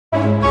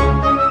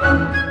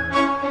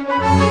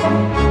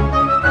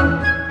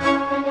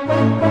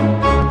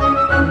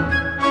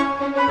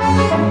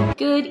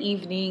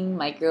evening,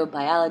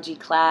 microbiology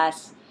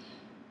class.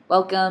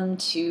 Welcome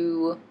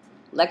to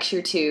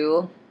Lecture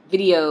 2,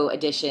 video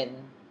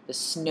edition, the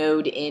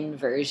snowed-in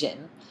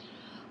version.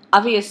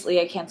 Obviously,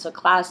 I canceled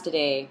class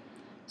today,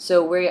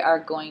 so we are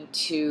going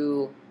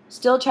to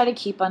still try to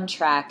keep on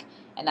track,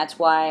 and that's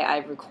why I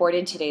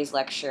recorded today's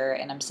lecture,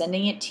 and I'm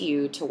sending it to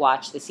you to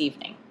watch this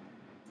evening.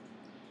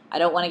 I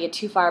don't want to get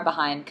too far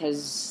behind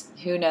because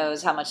who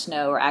knows how much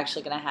snow we're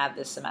actually going to have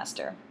this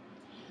semester.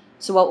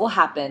 So what will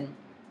happen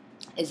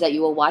is that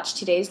you will watch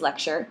today's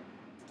lecture,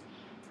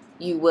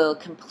 you will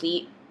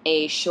complete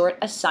a short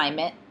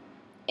assignment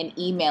and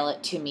email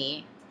it to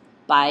me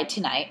by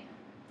tonight,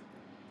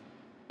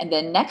 and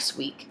then next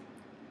week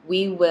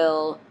we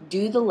will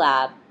do the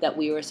lab that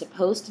we were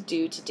supposed to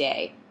do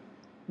today,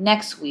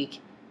 next week,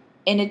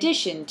 in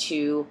addition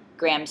to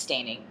gram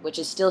staining, which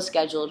is still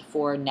scheduled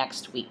for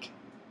next week.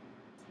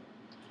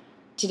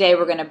 Today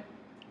we're going to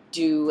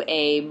do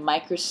a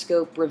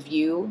microscope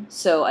review,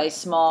 so a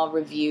small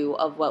review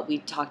of what we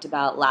talked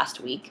about last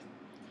week.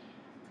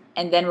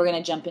 And then we're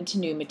going to jump into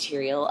new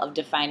material of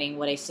defining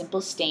what a simple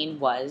stain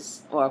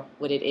was, or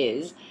what it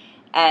is,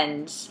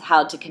 and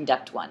how to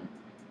conduct one.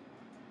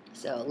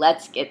 So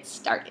let's get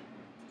started.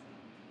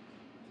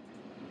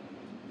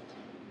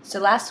 So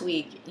last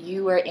week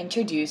you were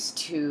introduced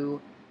to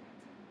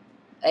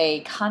a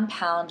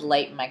compound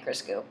light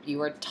microscope. You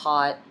were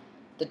taught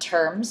the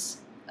terms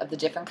of the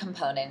different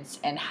components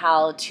and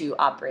how to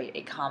operate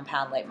a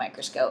compound light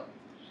microscope.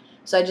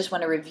 So I just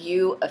want to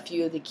review a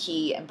few of the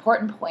key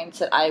important points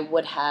that I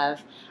would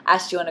have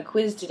asked you on a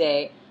quiz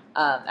today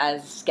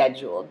as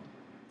scheduled.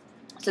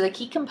 So the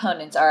key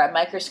components are a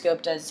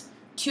microscope does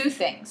two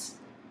things.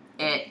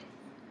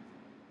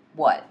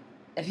 What?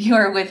 If you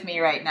are with me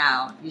right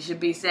now, you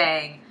should be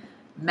saying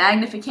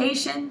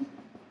magnification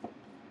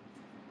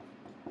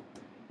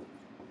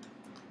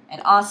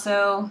and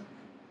also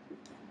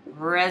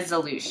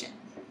resolution.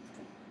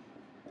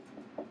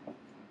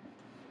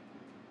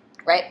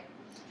 Right?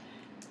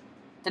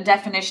 The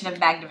definition of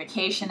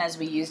magnification, as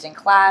we used in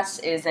class,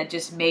 is that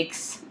just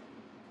makes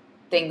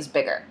things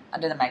bigger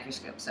under the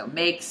microscope. So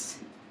makes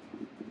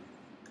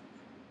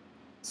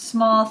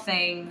small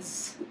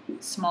things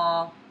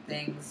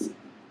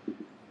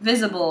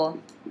visible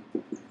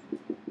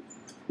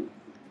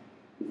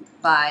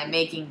by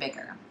making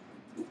bigger.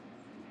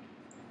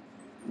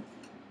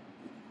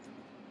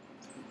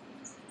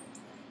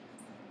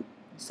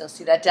 Still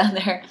see that down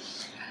there?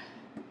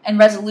 And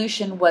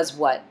resolution was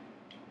what?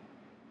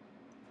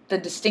 The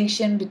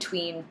distinction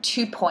between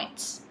 2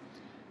 points.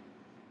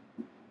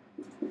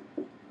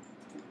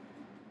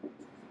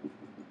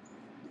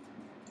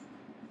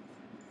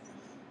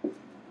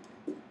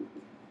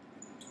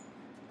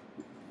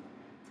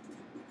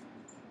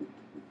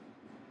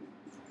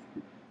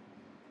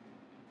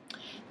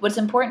 What's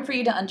important for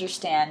you to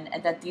understand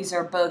is that these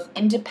are both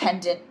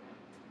independent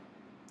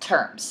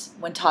terms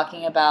when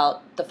talking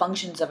about the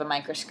functions of a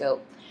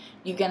microscope.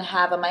 You can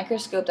have a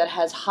microscope that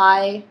has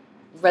high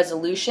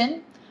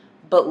resolution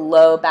but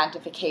low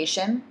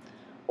magnification,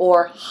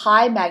 or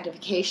high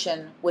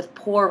magnification with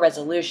poor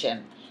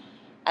resolution.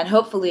 And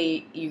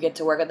hopefully you get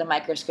to work with a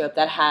microscope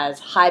that has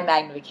high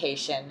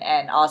magnification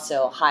and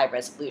also high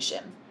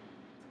resolution.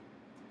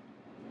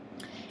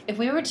 If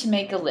we were to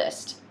make a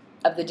list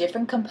of the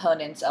different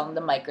components on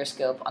the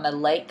microscope, on a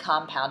light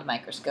compound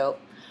microscope,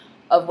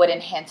 of what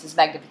enhances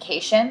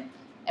magnification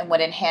and what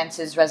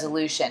enhances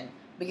resolution,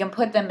 we can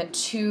put them in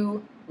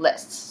two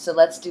lists. So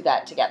let's do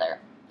that together.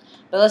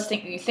 But let's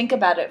think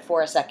about it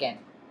for a second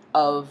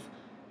of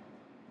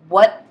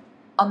what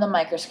on the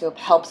microscope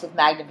helps with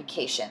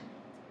magnification.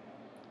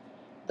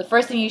 The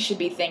first thing you should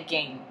be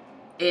thinking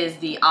is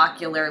the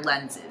ocular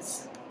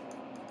lenses.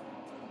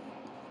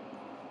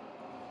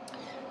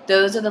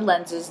 Those are the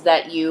lenses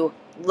that you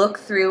look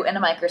through in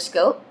a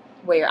microscope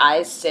where your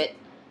eyes sit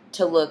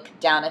to look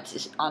down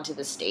onto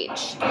the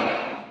stage.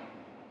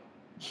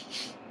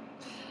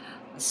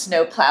 The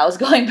snow plow is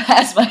going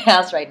past my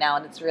house right now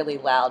and it's really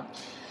loud.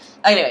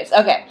 Anyways,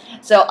 okay,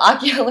 so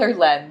ocular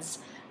lens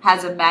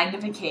has a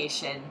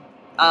magnification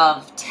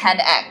of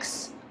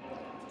 10x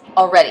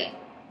already.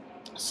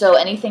 So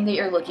anything that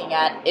you're looking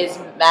at is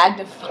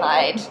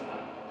magnified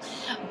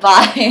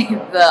by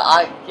the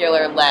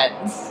ocular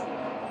lens.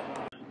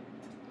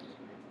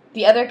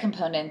 The other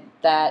component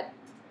that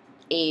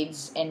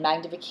aids in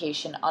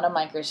magnification on a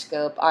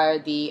microscope are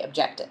the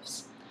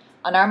objectives.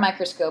 On our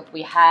microscope,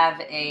 we have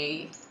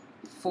a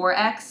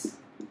 4x,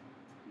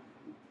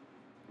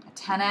 a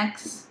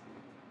 10x,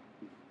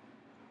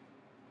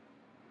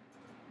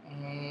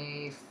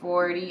 a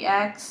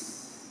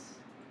 40x,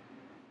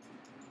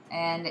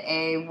 and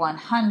a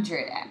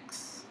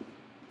 100x.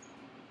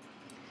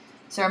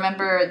 So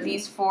remember,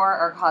 these four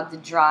are called the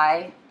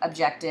dry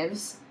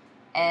objectives,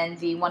 and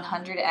the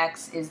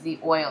 100x is the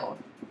oil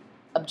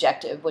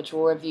objective, which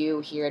we'll review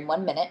here in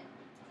 1 minute.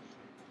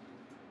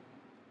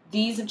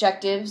 These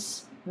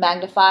objectives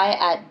magnify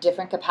at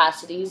different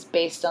capacities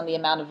based on the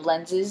amount of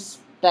lenses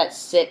that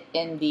sit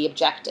in the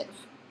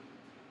objective.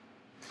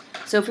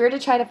 So if we were to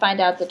try to find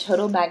out the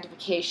total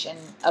magnification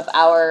of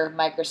our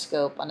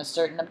microscope on a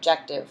certain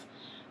objective,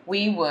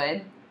 we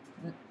would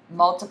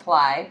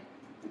multiply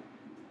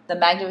the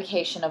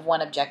magnification of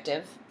one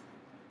objective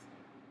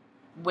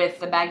with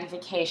the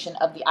magnification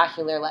of the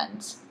ocular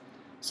lens.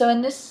 So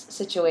in this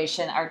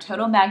situation, our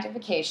total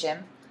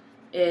magnification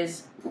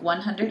is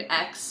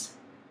 100x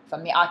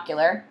from the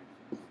ocular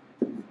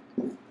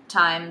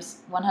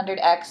times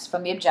 100x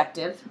from the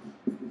objective,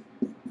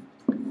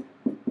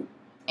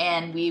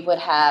 and we would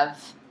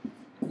have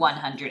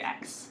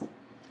 100x.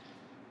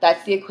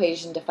 That's the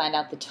equation to find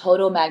out the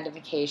total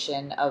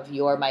magnification of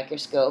your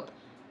microscope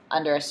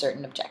under a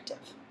certain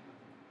objective.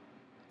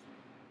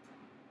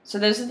 So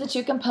those are the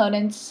two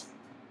components,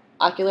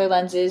 ocular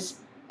lenses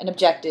and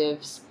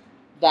objectives,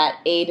 that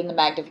aid in the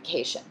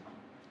magnification.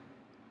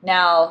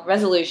 Now,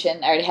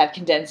 resolution, I already have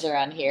condenser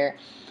on here,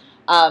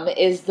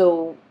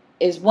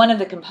 is one of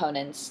the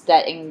components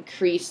that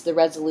increase the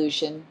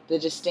resolution, the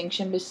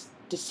distinction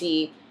to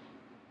see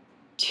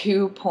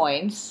 2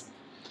 points.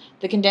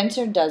 The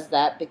condenser does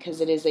that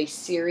because it is a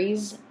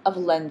series of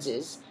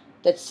lenses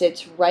that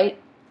sits right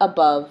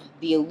above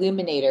the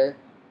illuminator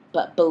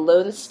but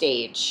below the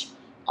stage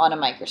on a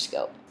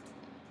microscope.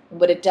 And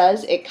what it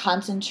does, it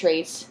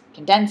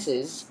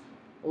condenses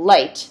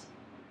light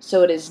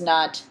so it is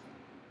not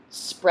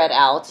spread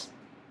out,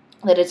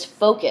 that it's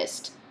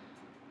focused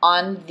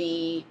on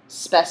the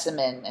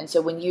specimen, and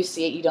so when you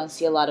see it, you don't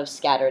see a lot of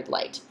scattered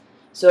light.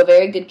 So a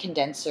very good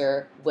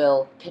condenser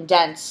will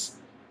condense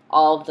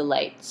all of the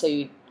light,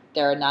 so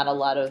there are not a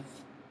lot of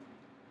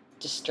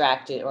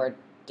distracted or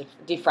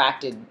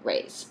diffracted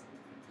rays.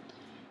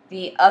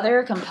 The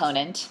other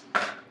component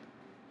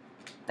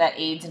that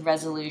aids in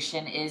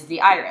resolution is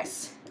the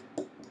iris,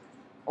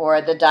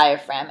 or the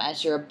diaphragm,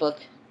 as your book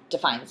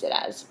defines it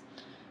as,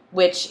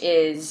 which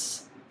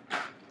is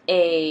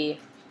a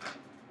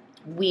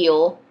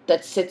wheel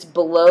that sits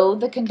below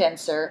the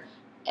condenser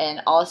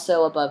and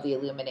also above the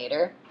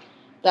illuminator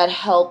that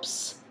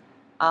helps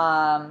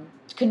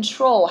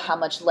control how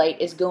much light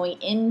is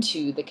going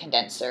into the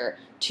condenser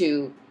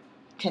to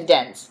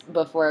condense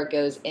before it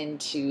goes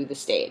into the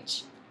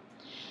stage.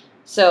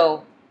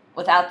 So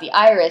without the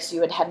iris, you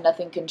would have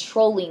nothing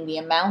controlling the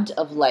amount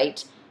of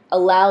light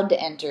allowed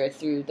to enter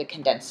through the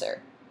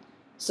condenser.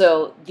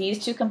 So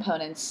these two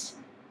components,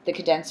 the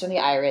condenser and the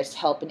iris,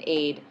 help and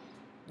aid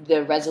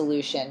the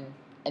resolution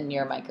in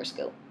your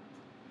microscope.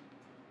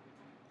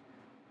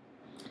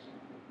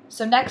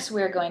 So next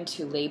we're going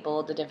to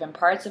label the different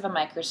parts of a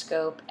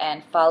microscope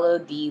and follow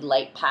the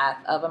light path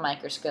of a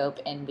microscope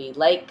in the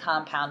light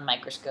compound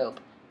microscope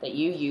that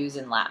you use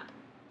in lab.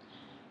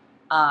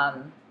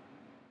 And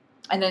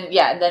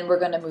then we're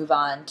going to move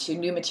on to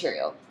new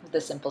material,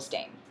 the simple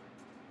stain.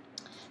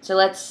 So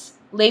let's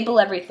label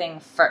everything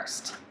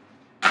first.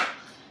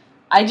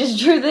 I just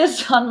drew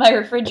this on my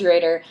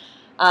refrigerator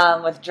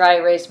with dry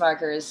erase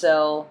markers,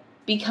 so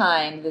be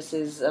kind, this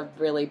is a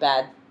really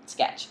bad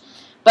sketch.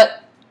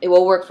 But it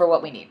will work for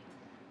what we need.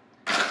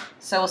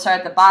 So we'll start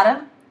at the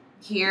bottom.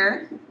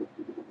 Here,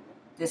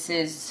 this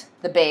is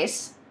the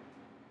base.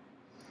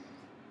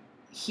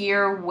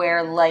 Here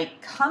where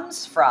light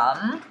comes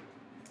from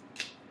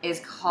is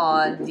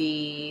called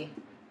the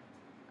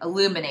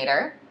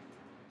illuminator.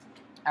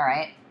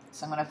 Alright,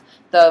 so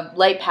the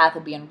light path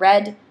will be in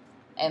red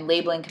and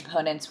labeling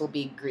components will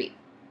be green.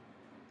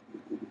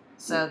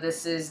 So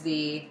this is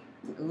the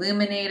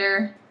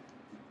illuminator.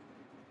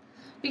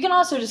 We can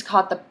also just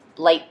call it the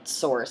light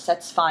source.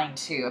 That's fine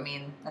too. I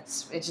mean,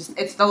 it's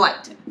the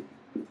light.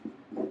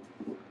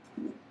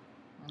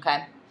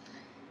 Okay.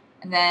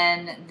 And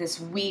then this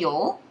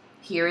wheel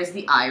here is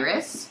the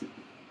iris.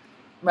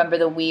 Remember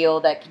the wheel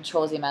that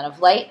controls the amount of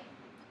light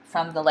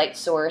from the light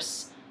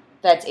source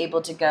that's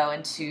able to go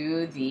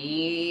into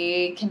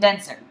the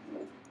condenser.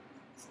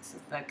 This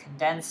is the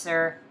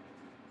condenser.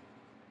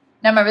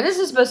 Now remember, this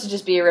is supposed to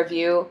just be a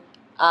review.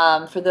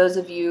 For those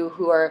of you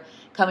who are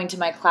coming to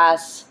my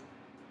class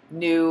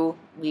new,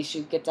 we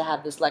should get to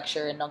have this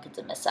lecture and don't get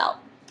to miss out.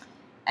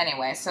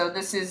 Anyway, so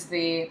this is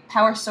the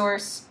power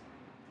source,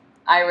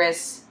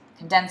 iris,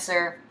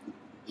 condenser.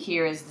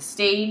 Here is the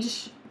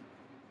stage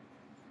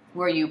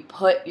where you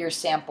put your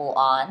sample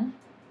on.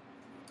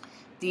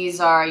 These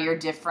are your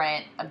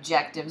different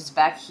objectives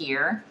back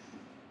here.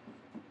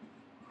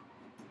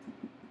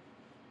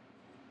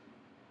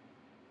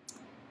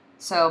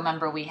 So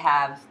remember,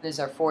 those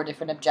are 4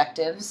 different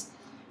objectives.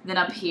 Then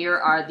up here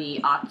are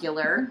the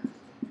ocular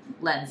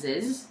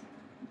lenses.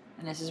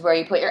 And this is where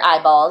you put your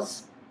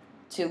eyeballs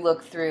to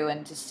look through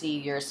and to see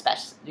your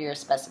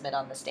specimen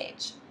on the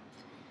stage.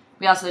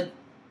 We also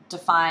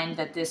defined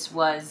that this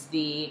was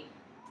the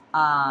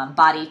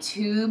body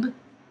tube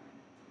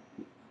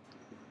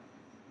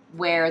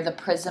where the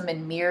prism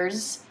and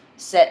mirrors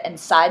sit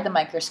inside the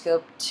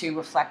microscope to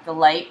reflect the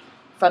light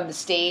from the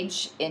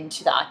stage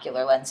into the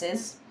ocular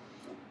lenses.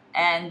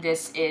 And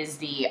this is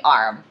the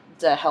arm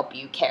to help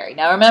you carry.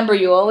 Now remember,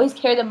 you always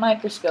carry the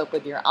microscope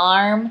with your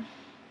arm,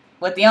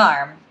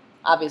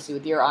 obviously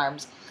with your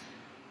arms,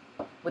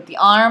 with the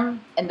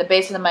arm and the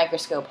base of the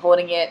microscope,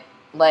 holding it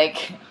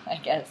like, I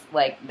guess,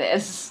 like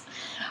this.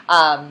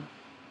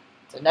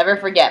 So never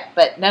forget,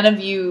 but none of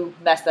you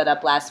messed that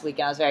up last week,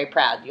 and I was very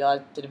proud. You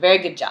all did a very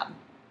good job.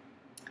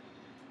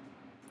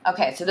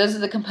 Okay, so those are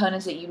the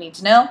components that you need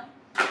to know.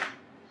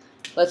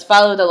 Let's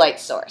follow the light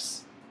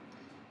source.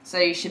 So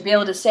you should be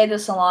able to say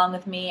this along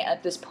with me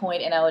at this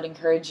point, and I would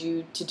encourage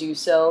you to do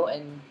so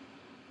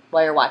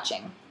while you're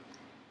watching.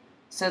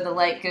 So the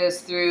light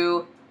goes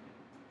through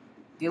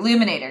the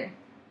illuminator,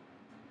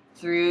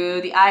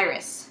 through the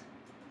iris,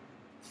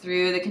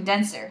 through the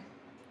condenser,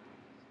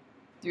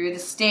 through the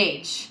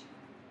stage,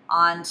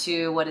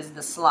 onto what is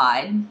the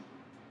slide,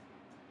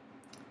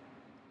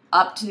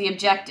 up to the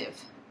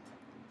objective,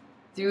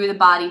 through the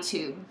body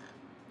tube,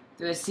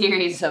 through a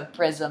series of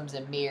prisms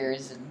and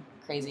mirrors and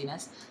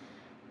craziness,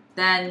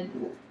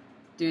 then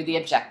through the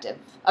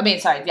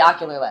the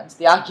ocular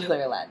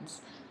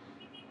lens.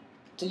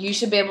 So you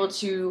should be able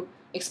to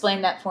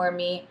explain that for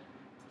me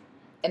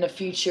in a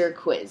future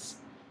quiz.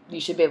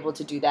 You should be able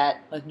to do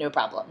that with no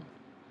problem.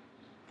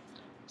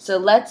 So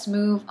let's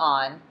move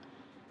on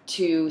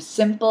to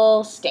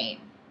simple stain.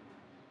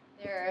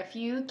 There are a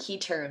few key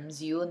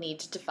terms you will need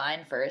to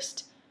define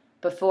first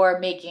before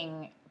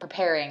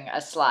preparing a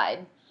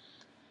slide.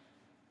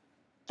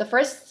 The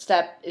first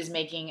step is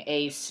making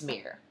a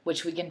smear,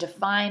 which we can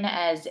define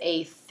as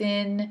a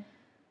thin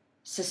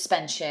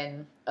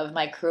suspension of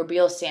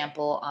microbial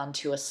sample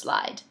onto a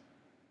slide.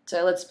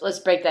 So let's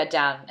break that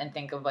down and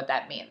think of what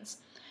that means.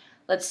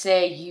 Let's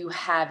say you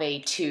have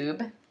a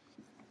tube,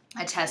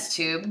 a test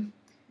tube,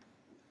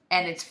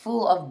 and it's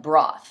full of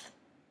broth.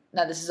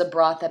 Now this is a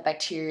broth that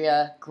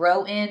bacteria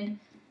grow in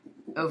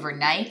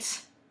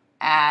overnight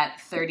at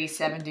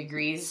 37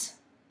 degrees,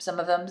 some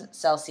of them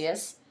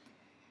Celsius.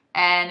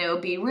 And it will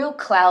be real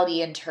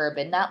cloudy and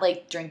turbid, not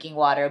like drinking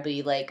water. It'll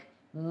be like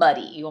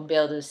muddy. You won't be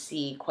able to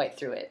see quite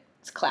through it.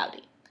 It's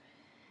cloudy.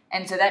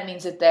 And so that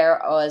means that there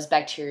was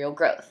bacterial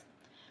growth.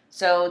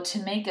 So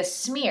to make a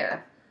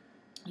smear,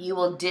 you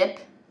will dip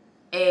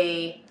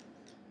a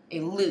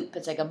loop.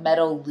 It's like a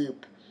metal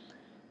loop,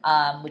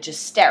 which is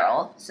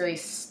sterile. So a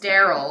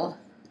sterile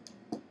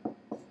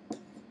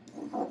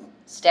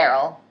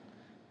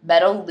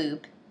metal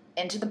loop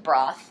into the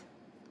broth,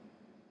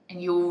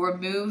 and you will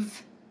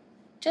remove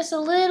just a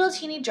little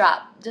teeny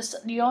drop.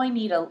 You only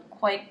need a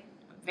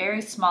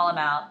very small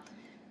amount,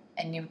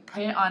 and you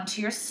put it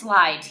onto your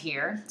slide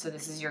here. So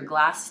this is your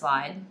glass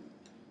slide.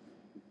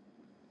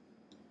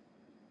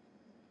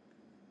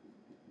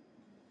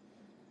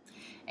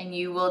 And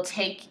you will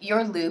take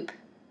your loop,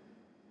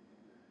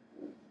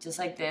 just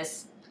like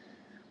this,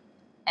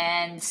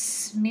 and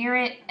smear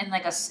it in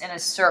a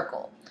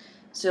circle.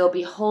 So you'll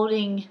be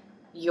holding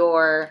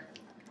my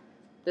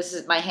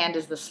hand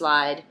is the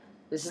slide,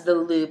 this is the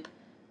loop,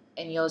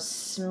 and you'll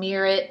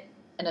smear it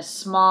in a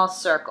small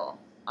circle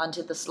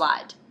onto the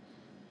slide.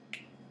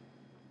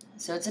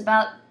 So it's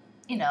about,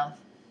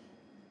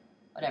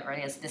 whatever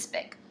it is, this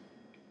big.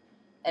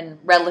 And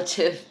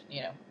relative,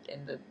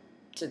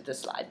 to the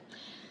slide.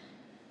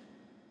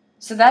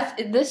 So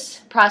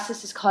this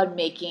process is called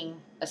making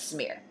a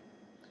smear.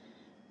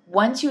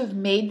 Once you have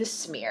made the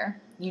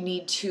smear, you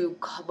need to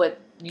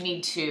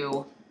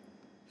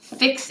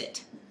fix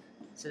it.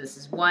 So this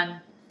is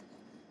 1.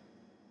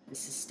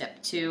 This is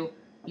step 2.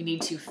 You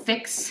need to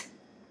fix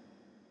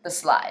the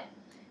slide.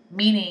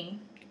 Meaning,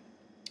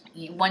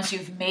 once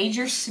you've made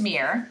your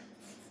smear,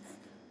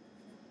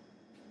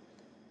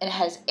 it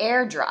has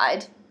air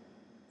dried.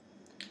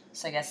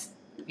 So I guess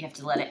you have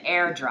to let it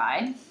air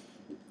dry.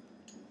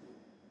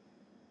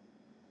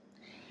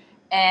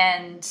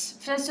 And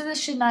so this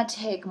should not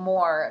take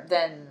more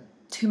than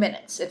 2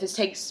 minutes. If it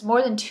takes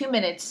more than 2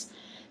 minutes,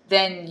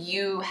 then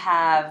you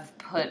have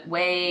put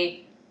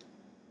way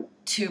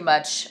too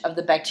much of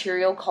the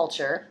bacterial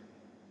culture.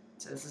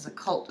 So this is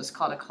it's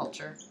called a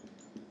culture.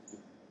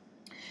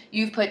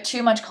 You've put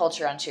too much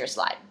culture onto your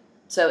slide.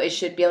 So it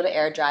should be able to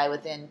air dry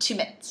within 2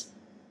 minutes.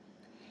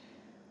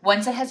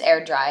 Once it has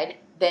air dried,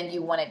 then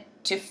you want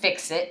to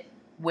fix it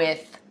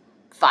with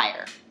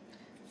fire.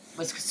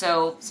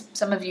 So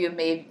some of you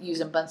may have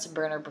used a Bunsen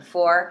burner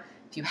before.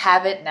 If you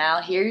haven't now,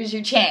 here's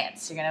your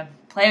chance. You're going to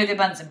play with your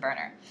Bunsen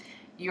burner.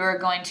 You're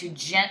going to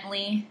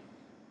gently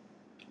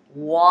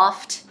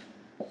waft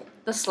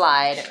the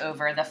slide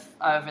over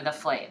the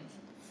flame.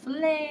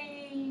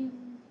 Flame.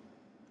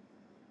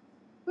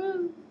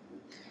 Woo.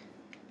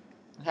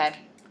 Okay.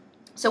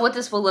 So what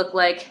this will look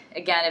like,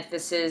 again, if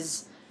this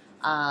is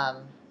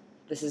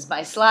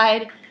my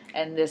slide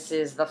and this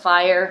is the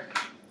fire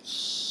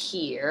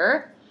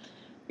here,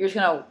 you're just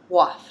going to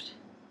waft,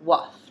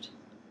 waft,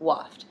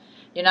 waft.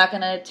 You're not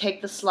going to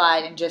take the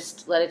slide and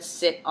just let it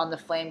sit on the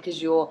flame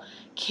because you'll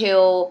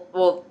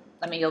you'll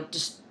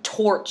just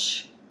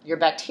torch your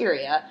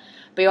bacteria,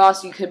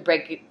 but you could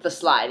break the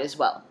slide as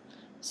well.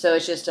 So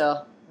it's just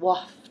a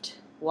waft,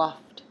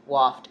 waft,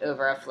 waft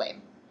over a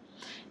flame.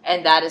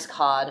 And that is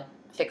called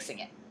fixing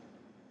it.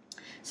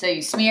 So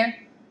you smear,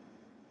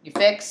 you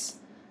fix,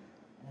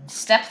 and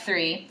step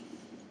 3,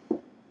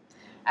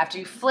 after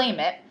you flame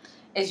it,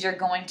 is you're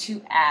going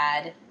to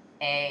add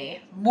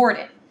a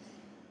mordant.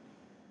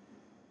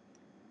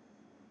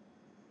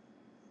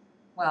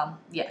 Well,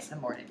 yes, a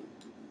mordant.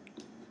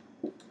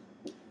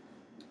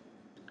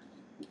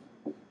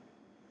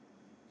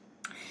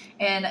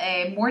 And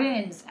a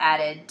mordant is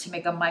added to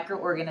make a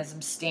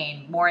microorganism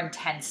stain more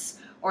intense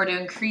or to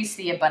increase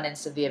the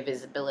abundance of the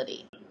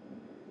visibility.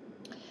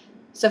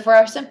 So for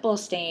our simple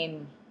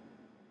stain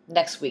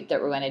next week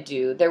that we're going to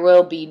do, there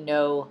will be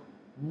no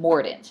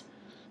mordant,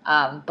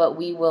 but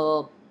we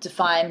will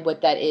define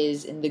what that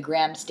is in the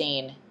gram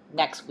stain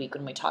next week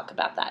when we talk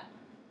about that.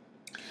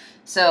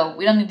 So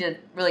we don't need to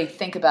really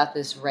think about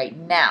this right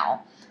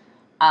now,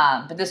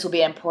 but this will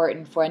be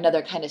important for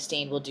another kind of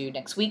stain we'll do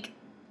next week.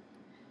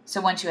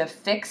 So once you have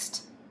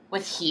fixed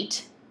with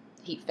heat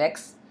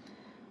fix,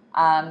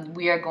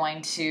 we are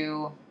going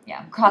to,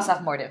 cross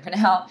off mordant for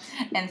now.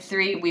 And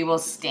 3, we will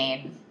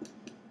stain.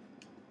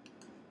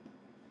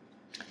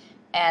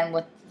 And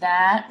what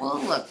that will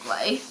look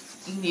like,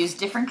 you can use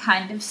different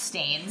kind of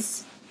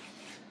stains.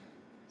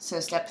 So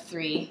step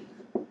 3,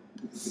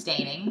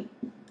 staining.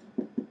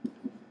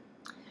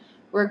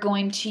 We're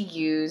going to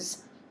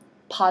use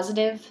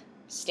positive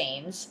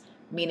stains,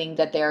 meaning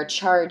that they are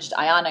charged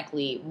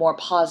ionically more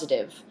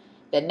positive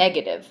than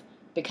negative,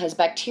 because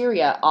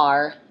bacteria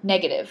are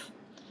negative.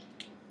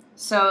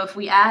 So if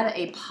we add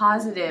a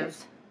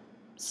positive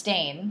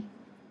stain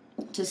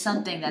to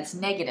something that's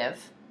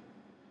negative,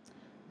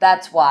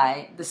 that's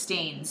why the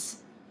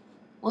stains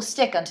will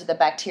stick onto the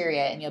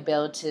bacteria and you'll be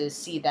able to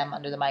see them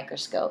under the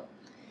microscope.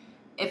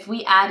 If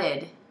we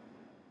added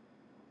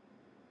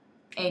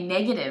a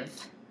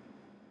negative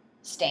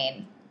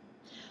stain,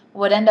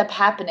 what would end up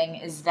happening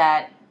is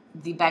that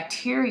the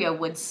bacteria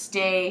would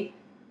stay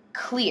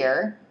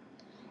clear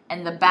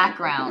and the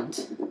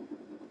background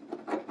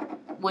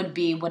would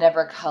be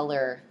whatever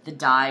color the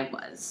dye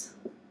was.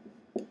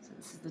 So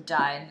this is the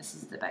dye and this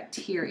is the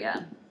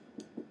bacteria.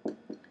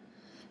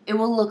 It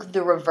will look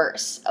the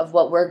reverse of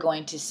what we're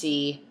going to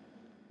see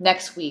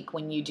next week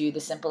when you do the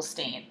simple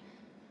stain.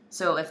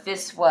 So if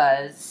this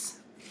was,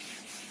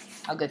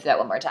 I'll go through that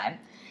one more time.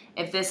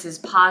 If this is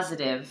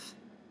positive,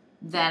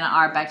 then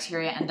our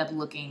bacteria end up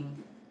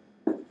looking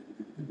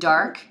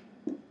dark,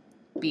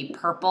 be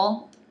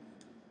purple,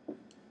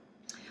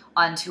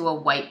 onto a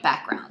white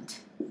background.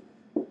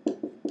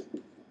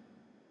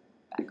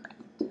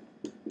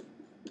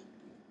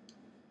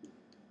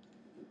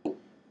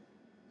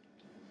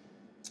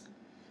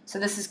 So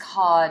this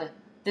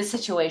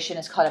situation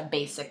is called a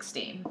basic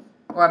stain,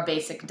 or a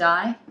basic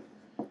dye,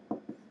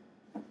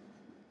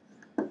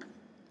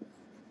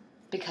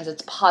 because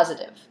it's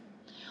positive.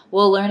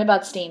 We'll learn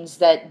about stains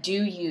that do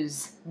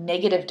use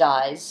negative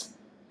dyes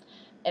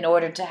in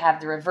order to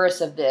have the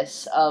reverse of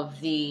this,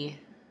 of the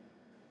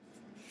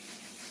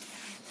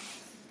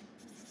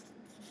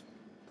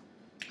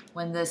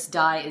when this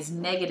dye is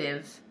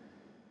negative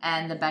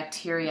and the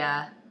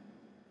bacteria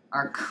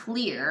are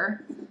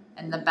clear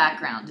and the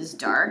background is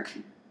dark.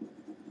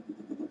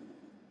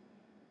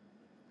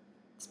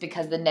 It's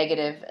because the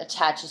negative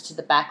attaches to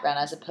the background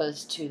as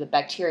opposed to the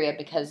bacteria,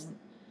 because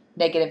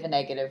negative and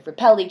negative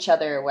repel each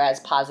other, whereas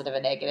positive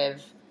and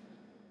negative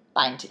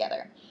bind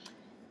together.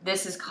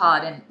 This is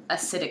called an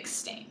acidic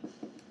stain.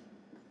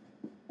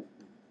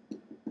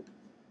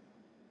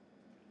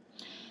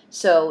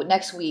 So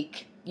next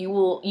week, you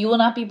will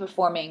not be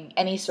performing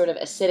any sort of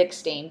acidic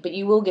stain, but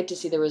you will get to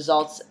see the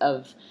results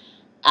of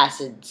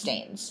acid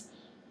stains.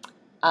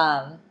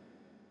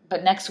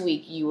 But next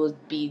week you will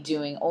be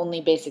doing only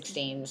basic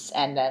stains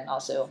and then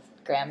also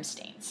gram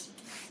stains.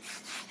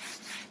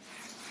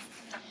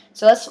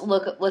 So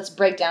let's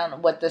break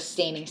down what the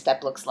staining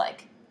step looks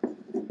like.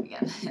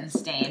 Again,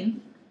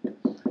 stain.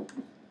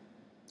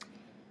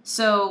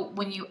 So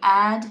when you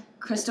add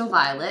crystal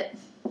violet,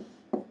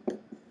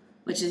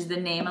 which is the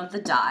name of the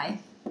dye,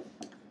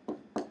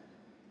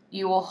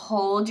 you will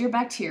hold your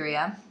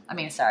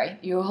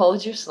you will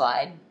hold your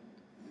slide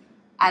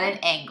at an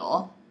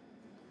angle,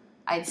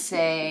 I'd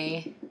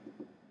say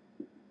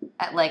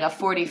at like a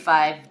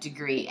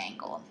 45-degree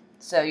angle.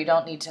 So you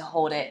don't need to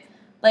hold it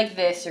like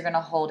this, you're going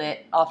to hold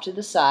it off to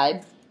the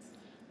side.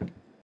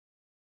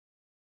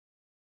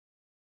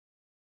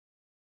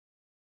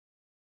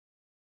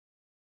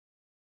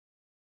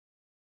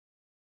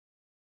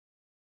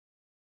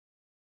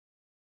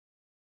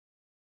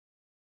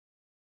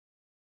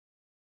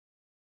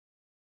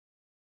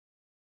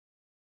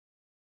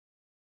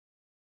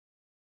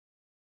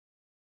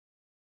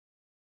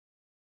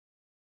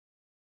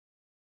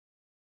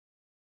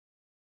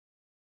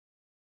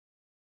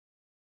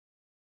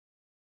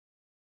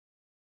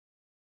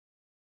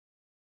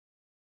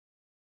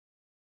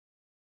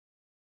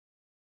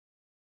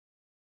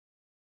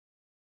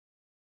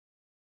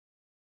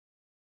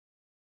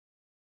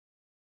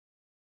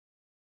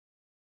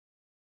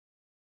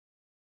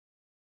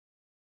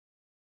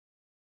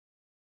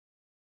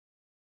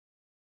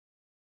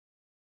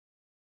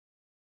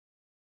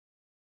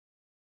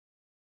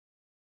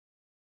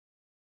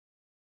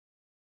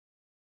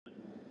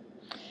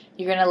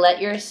 You're going to let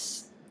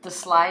the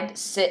slide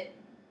sit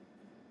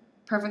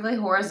perfectly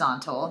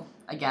horizontal.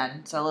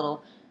 Again,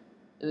 so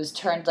it was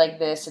turned like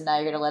this, and now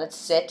you're going to let it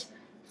sit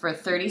for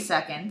 30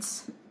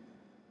 seconds.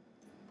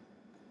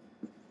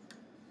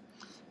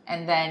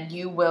 and then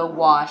you will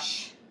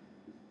wash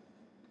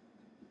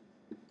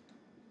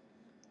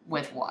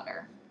with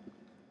water.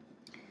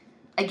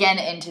 Again,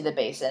 into the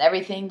basin.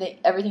 Everything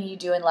you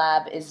do in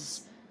lab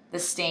is, the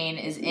stain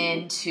is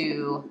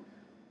into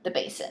the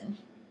basin.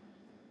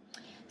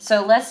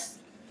 So let's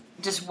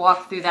just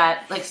walk through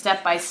that like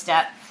step by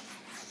step,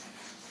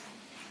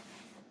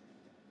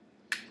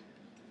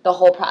 the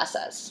whole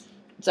process.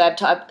 So I've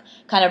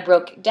kind of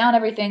broke down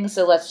everything,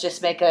 so let's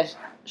just make a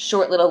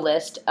short little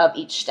list of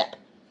each step.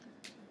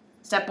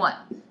 Step 1,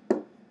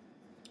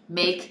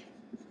 make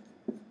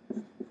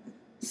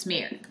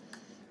smear.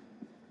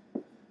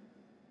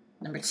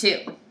 Number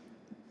 2,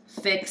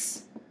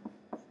 fix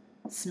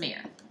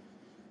smear.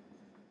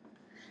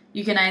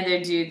 You can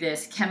either do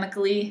this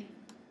chemically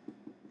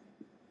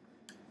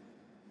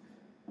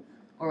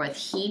or with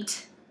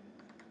heat.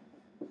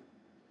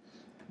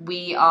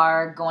 We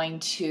are going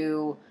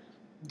to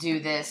do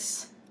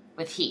this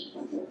with heat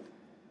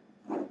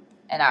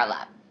in our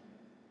lab.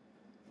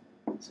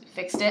 So we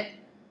fixed it.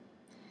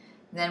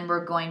 Then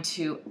we're going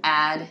to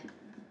add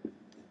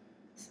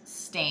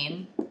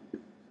stain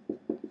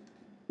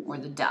or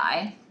the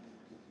dye.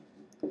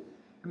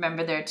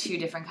 Remember, there are 2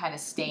 different kinds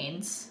of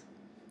stains.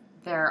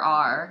 There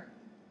are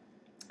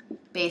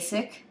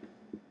basic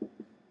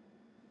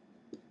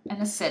and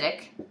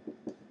acidic.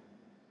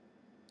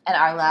 In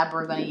our lab,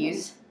 we're going to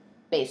use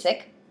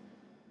basic.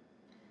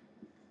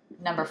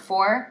 Number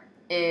 4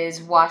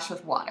 is wash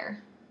with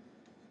water.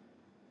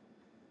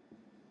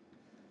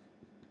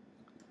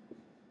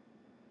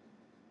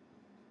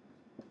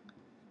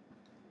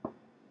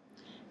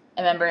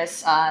 Remember,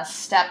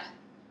 step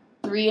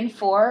 3 and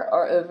 4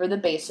 are over the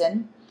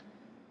basin.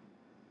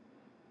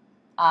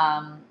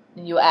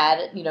 You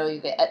add, you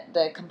get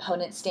the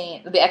component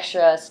stain, the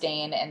extra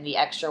stain and the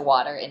extra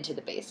water into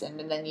the basin,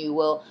 and then you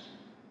will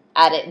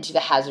add it into the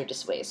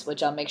hazardous waste,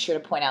 which I'll make sure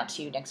to point out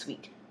to you next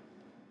week.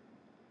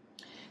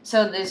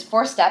 So there's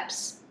 4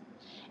 steps,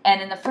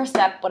 and in the first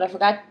step, what I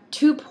forgot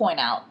to point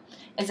out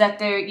is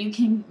that you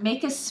can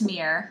make a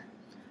smear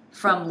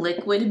from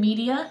liquid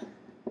media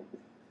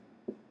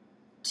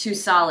to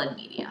solid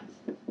media.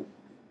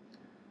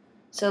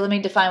 So let me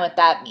define what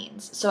that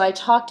means. So I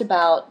talked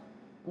about,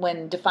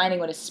 when defining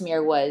what a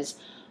smear was,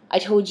 I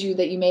told you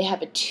that you may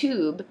have a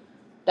tube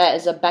that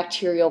is a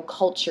bacterial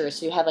culture.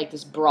 So you have like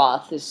this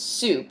broth, this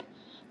soup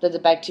that the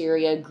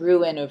bacteria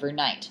grew in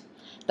overnight.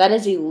 That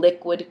is a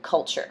liquid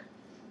culture.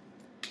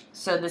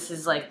 So this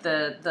is like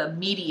the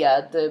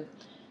media, the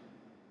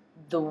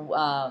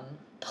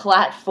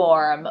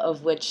platform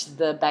of which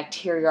the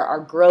bacteria are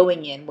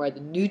growing in, where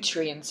the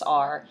nutrients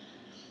are.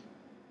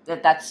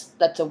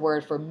 That's a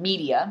word for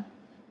media.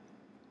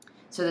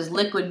 So there's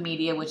liquid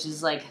media, which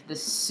is like the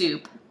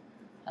soup.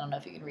 I don't know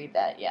if you can read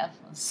that. Yeah,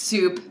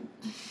 soup.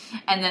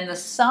 And then the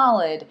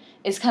solid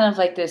is kind of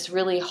like this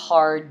really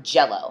hard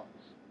jello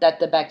that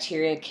the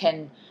bacteria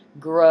can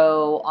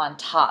grow on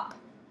top.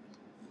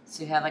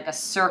 So you have like a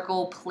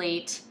circle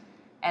plate,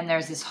 and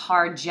there's this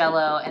hard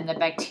jello, and the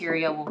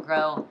bacteria will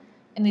grow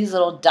in these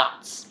little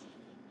dots.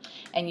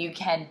 And you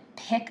can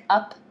pick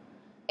up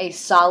a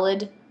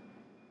solid,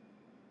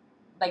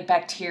 like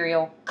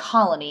bacterial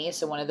colony,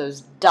 so one of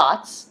those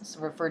dots is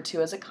referred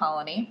to as a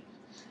colony.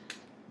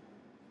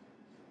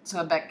 So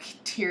a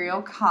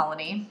bacterial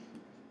colony.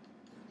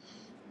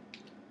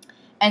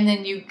 And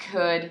then you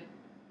could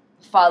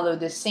follow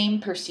the same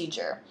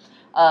procedure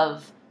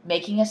of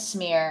making a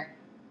smear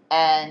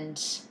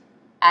and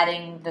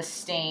adding the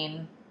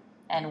stain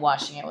and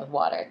washing it with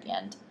water at the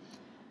end.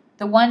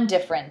 The one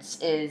difference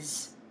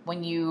is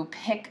when you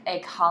pick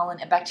a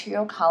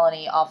bacterial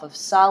colony off of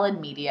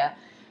solid media,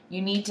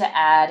 you need to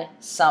add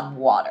some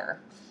water.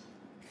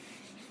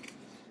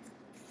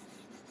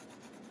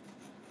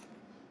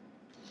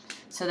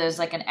 So there's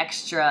like an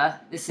extra,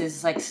 this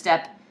is like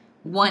step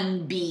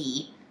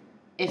 1B.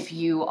 If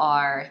you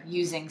are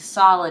using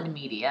solid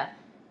media,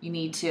 you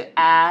need to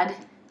add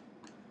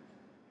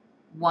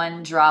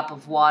 1 drop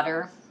of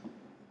water.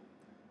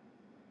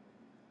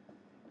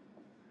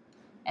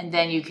 And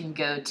then you can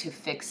go to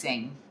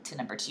fixing, to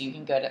number 2, you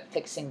can go to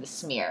fixing the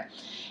smear.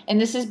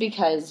 And this is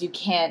because you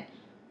can't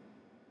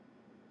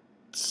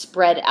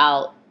spread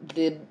out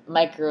the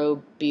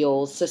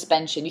microbial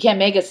suspension. You can't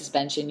make a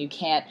suspension. You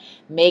can't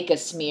make a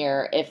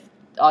smear if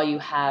all you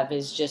have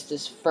is just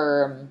this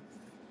firm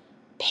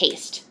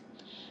paste.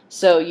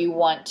 So you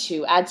want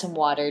to add some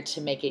water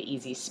to make it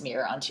easy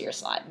smear onto your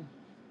slide.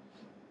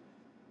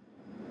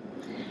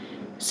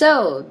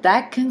 So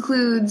that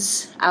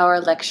concludes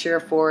our lecture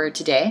for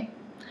today.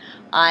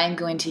 I'm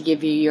going to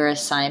give you your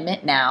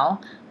assignment now.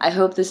 I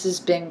hope this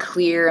has been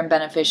clear and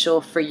beneficial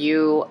for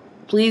you.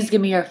 Please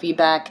give me your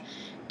feedback.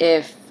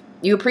 If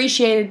you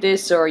appreciated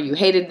this or you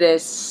hated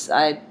this,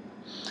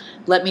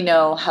 let me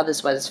know how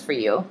this was for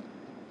you.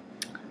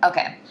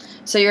 Okay,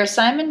 so your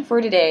assignment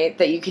for today,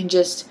 that you can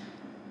just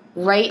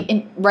write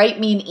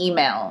me an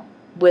email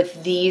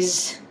with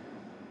these,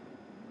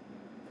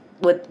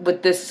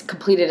 with this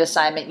completed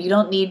assignment. You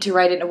don't need to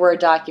write it in a Word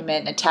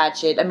document and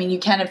attach it. I mean, you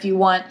can if you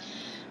want,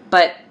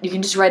 but you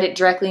can just write it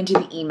directly into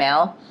the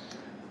email.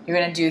 You're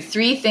going to do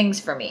 3 things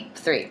for me.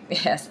 3.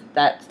 Yes,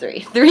 that's 3.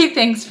 3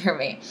 things for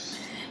me.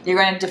 You're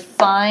going to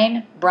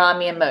define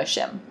Brahmi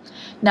emotion.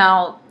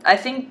 Now, I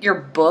think your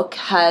book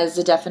has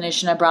a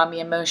definition of Brahmi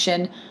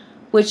emotion,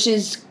 which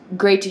is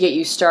great to get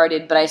you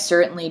started, but I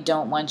certainly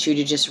don't want you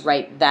to just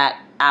write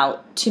that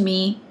out to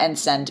me and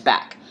send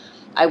back.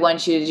 I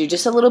want you to do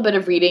just a little bit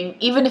of reading,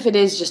 even if it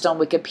is just on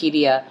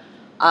Wikipedia,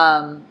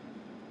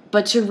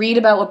 but to read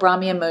about what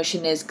Brahmi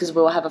emotion is, because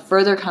we'll have a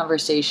further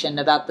conversation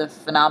about the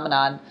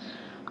phenomenon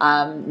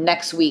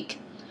next week.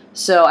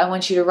 So I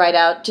want you to write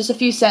out just a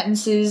few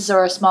sentences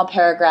or a small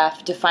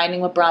paragraph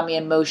defining what Brahmi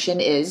emotion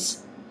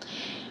is.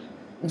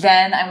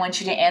 Then I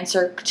want you to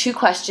answer 2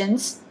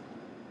 questions.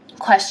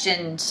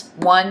 Questions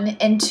 1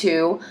 and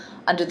 2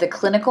 under the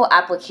clinical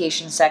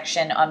application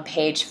section on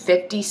page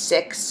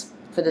 56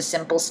 for the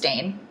simple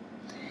stain.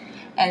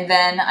 And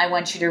then I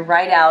want you to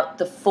write out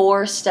the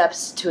 4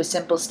 steps to a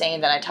simple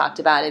stain that I talked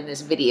about in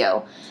this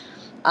video.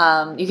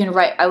 You can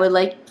write. I would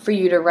like for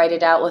you to write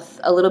it out with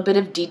a little bit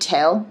of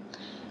detail.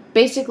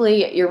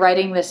 Basically, you're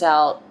writing this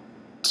out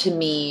to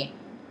me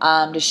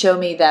to show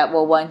me that,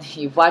 well, 1,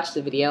 you've watched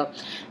the video,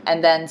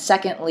 and then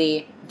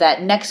secondly,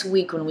 that next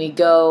week when we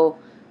go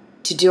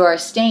to do our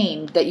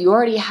stain, that you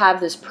already have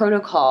this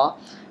protocol,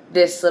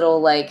 this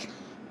little like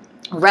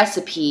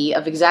recipe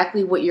of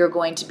exactly what you're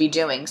going to be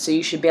doing. So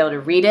you should be able to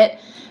read it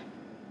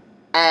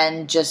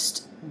and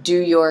just do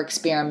your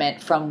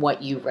experiment from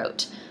what you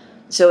wrote.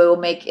 So it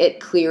will make it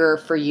clearer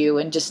for you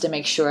and just to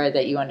make sure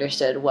that you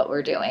understood what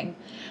we're doing.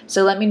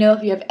 So let me know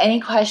if you have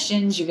any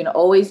questions. You can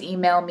always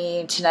email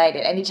me tonight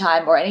at any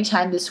time or any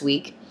time this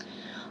week.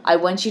 I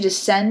want you to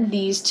send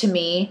these to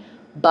me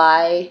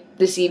by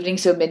this evening,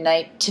 so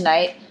midnight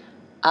tonight.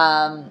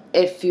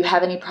 If you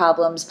have any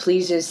problems,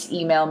 please just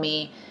email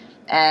me.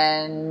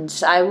 And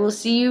I will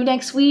see you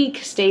next week.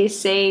 Stay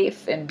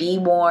safe and be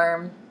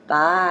warm.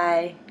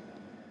 Bye.